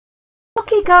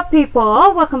Kika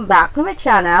people, welcome back to my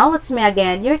channel. It's me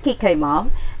again, your Kika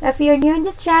mom. If you're new in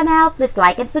this channel, please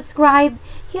like and subscribe.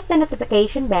 Hit the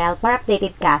notification bell para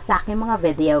updated ka sa aking mga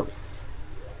videos.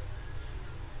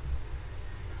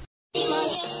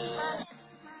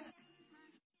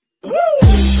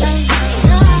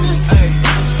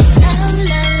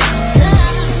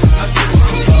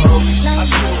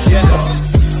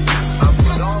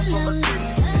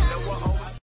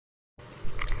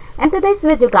 In today's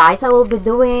video guys, I will be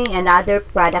doing another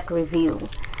product review.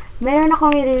 Meron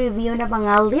akong i-review na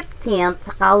mga lip tint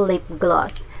saka lip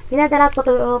gloss. Pinadala po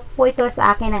ito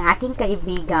sa akin ng aking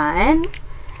kaibigan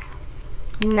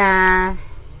na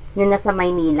nasa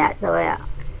Maynila. So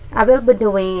I will be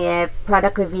doing a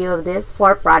product review of this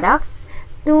 4 products.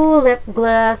 2 lip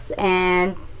gloss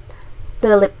and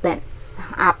 2 lip tints.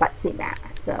 4 sila.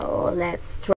 So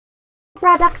let's try.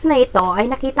 Products na ito ay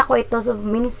nakita ko ito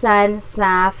minsan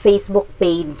sa Facebook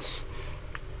page.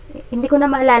 Hindi ko na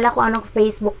maalala kung anong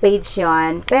Facebook page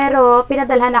yon, pero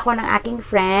pinadalhan ako ng aking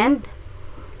friend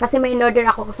kasi may in-order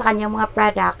ako sa kanyang mga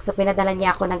products, so pinadala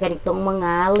niya ako ng ganitong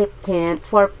mga lip tint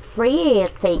for free.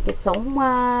 Thank you so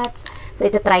much. So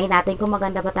ito-try natin kung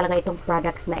maganda ba talaga itong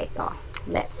products na ito.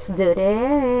 Let's do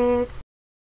this.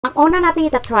 Ang una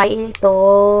natin ita-try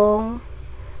itong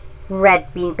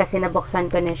red pink kasi nabuksan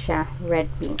ko na siya.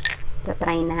 Red pink. Ito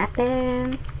try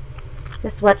natin.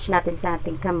 Just watch natin sa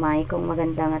ating kamay kung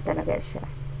maganda nga talaga siya.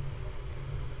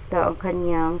 Ito ang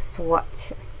kanyang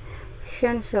swatch.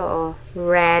 Siya oh.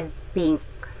 Red pink.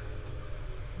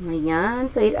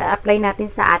 Ayan. So i-apply natin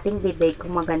sa ating bibig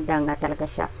kung maganda nga talaga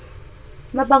siya.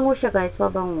 Mabango siya guys.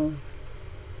 Mabango.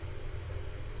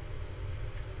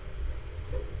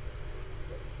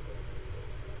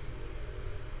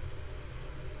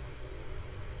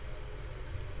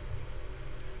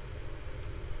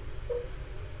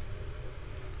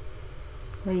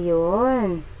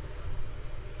 Ayun.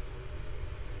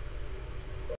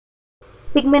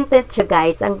 Pigmented siya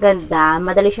guys. Ang ganda.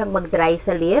 Madali siyang mag-dry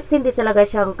sa lips. Hindi talaga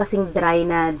siyang kasing dry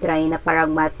na parang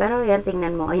matte. Pero yan,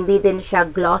 tingnan mo. Hindi din siya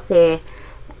glossy.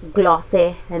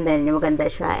 And then, maganda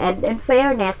siya. And in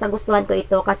fairness, nagustuhan ko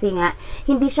ito kasi nga,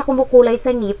 hindi siya kumukulay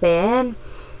sa ngipin.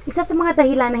 Isa sa mga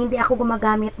dahilan na hindi ako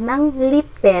gumagamit ng lip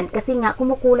tint kasi nga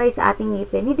kumukulay sa ating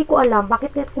ngipin. Hindi ko alam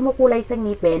bakit kumukulay sa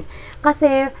ngipin.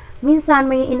 Kasi minsan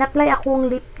may in-apply akong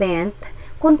lip tint,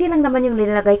 konti lang naman yung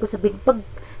nilalagay ko sa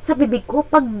bibig ko.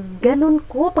 Pag ganun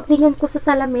ko, pag tingin ko sa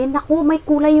salamin, naku, may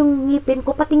kulay yung ngipin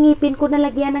ko, pati ngipin ko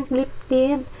nalagyan ng lip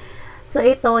tint. So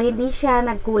ito, hindi siya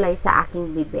nagkulay sa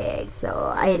aking bibig. So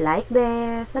I like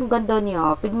this. Ang ganda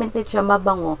niya. Pigmented siya,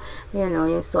 mabango. Yan o,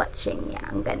 yung swatching niya.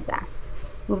 Ang ganda.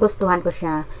 Gustuhan ko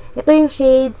siya. Ito yung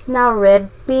shades na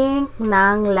red pink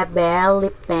ng Belle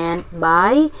Lip Tint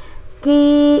by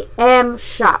KM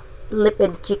Shop Lip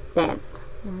and Cheek Tint.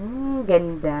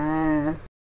 Ganda.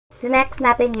 So next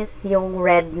natin is yung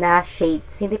red na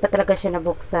shades. Hindi pa talaga siya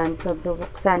nabuksan. So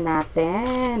bubuksan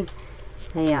natin.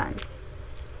 Ayan.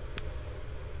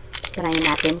 Try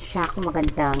natin siya kung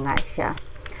maganda nga siya.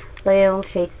 Ito yung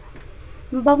shades.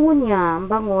 Ang bango niya. Ang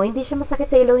bango. Hindi siya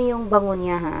masakit sa ilaw yung bango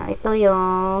niya ha. Ito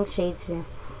yung shades niya.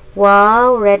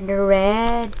 Wow. Red na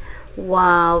red.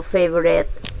 Wow. Favorite.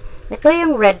 Ito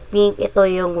yung red pink. Ito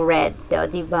yung red. O,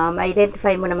 diba?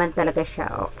 Ma-identify mo naman talaga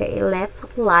siya. Okay. Let's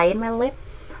apply in my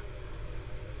lips.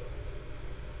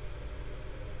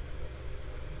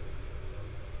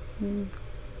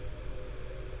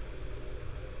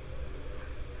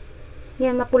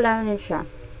 Yan. Mapula na siya.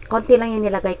 Konti lang yung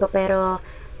nilagay ko pero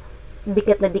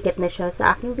dikit na siya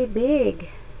sa aking bibig.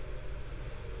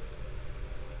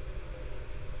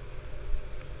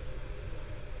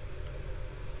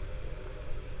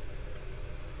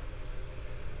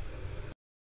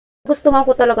 Gustuhan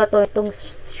ko talaga itong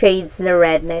shades na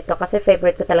red na ito kasi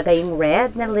favorite ko talaga yung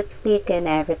red na lipstick and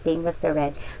everything basta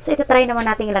red. So ito try naman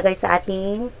natin ilagay sa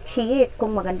ating cheek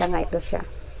kung maganda nga ito siya.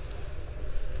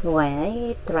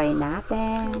 Wait, try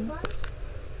natin.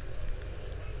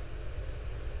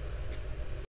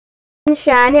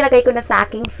 Siya, nilagay ko na sa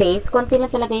aking face. Konti lang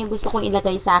talaga yung gusto kong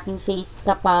ilagay sa aking face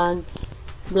kapag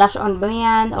blush on ba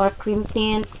yan or cream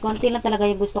tint. Konti lang talaga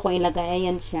yung gusto kong ilagay.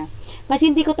 Ayan siya. Kasi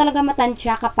hindi ko talaga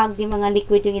matansya kapag yung mga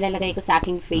liquid yung ilalagay ko sa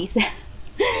aking face.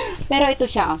 Pero ito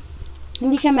siya. Oh.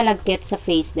 Hindi siya malagkit sa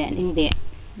face din. Hindi.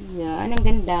 Yan, ang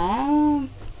ganda.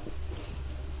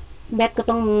 Bet ko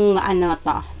tong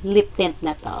lip tint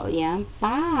na to. Yan.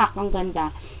 Pak! Ang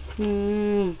ganda.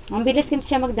 Ang bilis kasi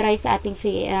siya mag-dry sa ating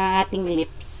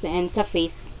lips and sa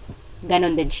face.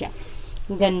 Ganon din siya.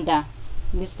 Ganda.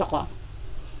 Gusto ko.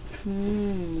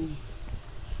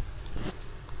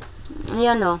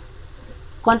 Ayan o.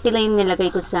 konti lang yung nilagay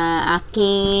ko sa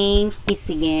aking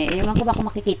pisngi. Ewan ko ba kung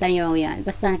makikita nyo yan.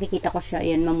 Basta nakikita ko siya,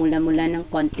 yan, mamula-mula ng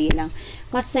konti lang.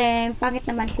 Kasi, pangit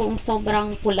naman kung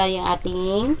sobrang pula yung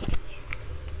ating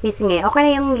pisngi. Okay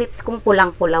na yung lips kong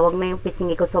pulang-pula. Wag na yung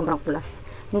pisngi ko sobrang pulas.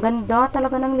 Ang ganda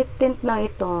talaga ng lip tint na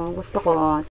ito. Gusto ko.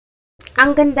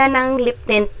 Ang ganda ng lip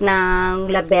tint ng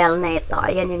Label na ito.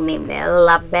 Ayan yung name nila.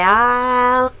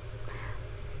 Label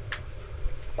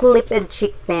Lip and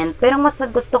Cheek tint. Pero mas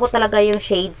gusto ko talaga yung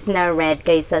shades na red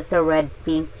kaysa sa red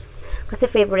pink. Kasi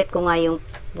favorite ko nga yung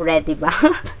red, diba?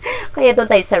 Kaya doon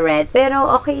tayo sa red. Pero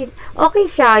okay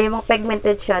siya. Yung mga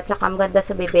pigmented siya. Tsaka ang ganda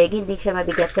sa bibig. Hindi siya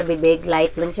mabigat sa bibig.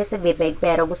 Light lang siya sa bibig.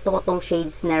 Pero gusto ko tong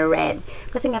shades na red.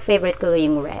 Kasi nga favorite ko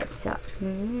yung red. So,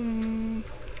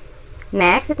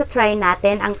 next, ito try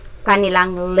natin ang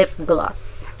kanilang lip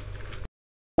gloss.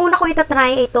 Una ko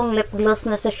itatry itong lip gloss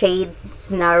na sa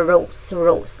shades na Rose.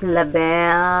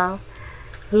 Label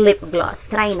Lip Gloss.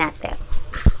 Try natin.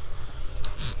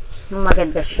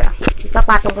 Maganda siya.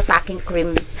 Ipapatong ko sa aking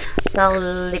cream sa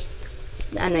lip,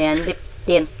 lip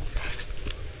tint.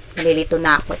 Nalilito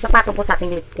na ako. Ipapatong ko sa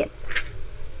aking lip tint.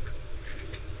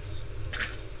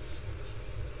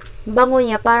 Bango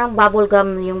niya, parang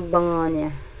bubblegum yung bango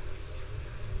niya.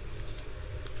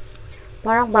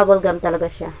 Parang bubblegum talaga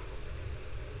siya.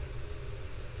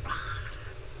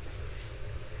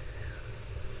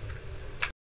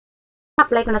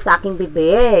 Apply ko na sa aking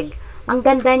bibig. Ang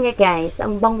ganda niya, guys.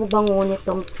 Ang bango-bango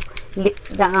nitong lip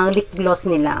gloss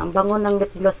nila. Ang bango ng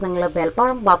lip gloss ng Label.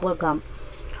 Parang bubblegum.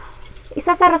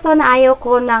 Isa sa rason na ayaw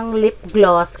ko ng lip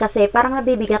gloss kasi parang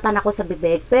nabibigatan ako sa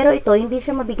bibig. Pero ito, hindi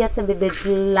siya mabigat sa bibig.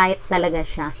 Light talaga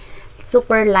siya.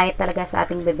 Super light talaga sa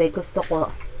ating bibig. Gusto ko.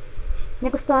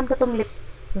 Nagustuhan ko tong lip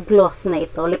gloss na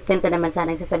ito. Lip tint na naman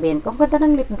sana yung sasabihin ko. Ang ganda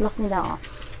ng lip gloss nila, oh.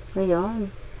 Ayan.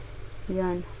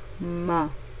 Ayan.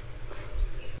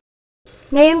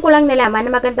 Ngayon ko lang nalaman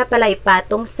na maganda pala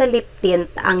ipatong sa lip tint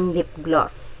ang lip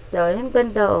gloss. So, yung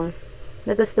ganda, oh.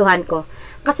 Nagustuhan ko.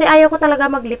 Kasi ayaw ko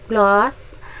talaga mag lip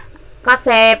gloss.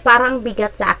 Kasi parang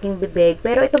bigat sa aking bibig.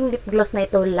 Pero itong lip gloss na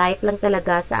ito, light lang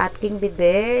talaga sa aking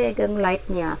bibig. Ang light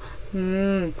niya.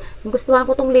 Gustuhan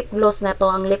ko tong lip gloss na to.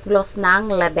 Ang lip gloss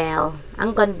ng Label.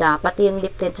 Ang ganda. Pati yung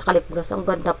lip tint tsaka lip gloss. Ang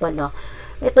ganda pala.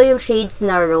 Ito yung shades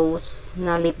na Rose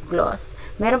na lip gloss.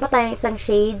 Meron pa tayong isang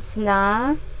shades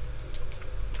na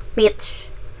peach.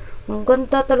 Ang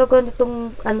ganda talaga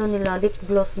nitong nila, lip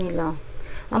gloss nila.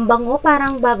 Ang bango,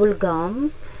 parang bubble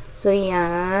gum. So,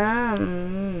 yan.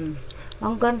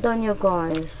 Ang ganda niya,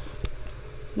 guys.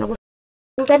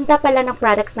 Ang ganda pala ng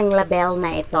products ng Label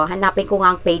na ito. Hanapin ko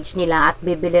nga ang page nila at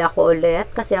bibili ako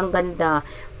ulit kasi ang ganda.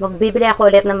 Magbibili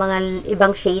ako ulit ng mga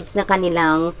ibang shades na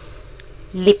kanilang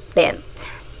lip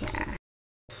tint. Yan.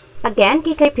 Again,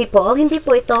 kikay people, hindi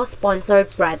po ito sponsored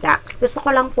products. Gusto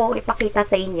ko lang po ipakita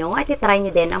sa inyo at itry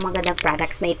nyo din ang magandang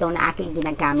products na ito na aking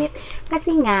ginagamit.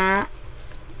 Kasi nga,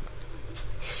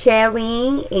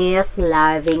 sharing is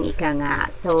loving, ika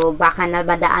nga. So, baka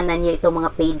nabadaanan nyo itong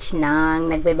mga page ng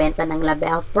nagbebenta ng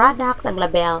Label products. Ang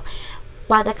Label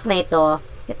products na ito,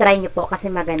 itry nyo po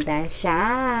kasi maganda siya.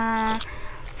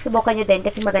 Subukan nyo din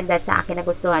kasi maganda sa akin,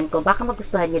 nagustuhan ko. Baka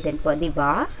magustuhan nyo din po,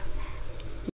 diba?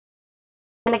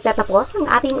 Nagtatapos ang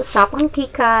ating usapang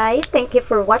Kikay. Thank you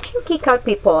for watching, Kikay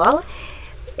people.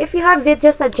 If you have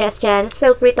video suggestions,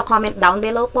 feel free to comment down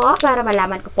below po para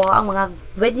malaman ko po ang mga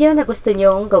video na gusto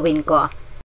nyong gawin ko.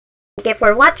 Thank you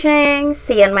for watching.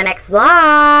 See you in my next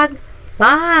vlog.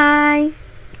 Bye!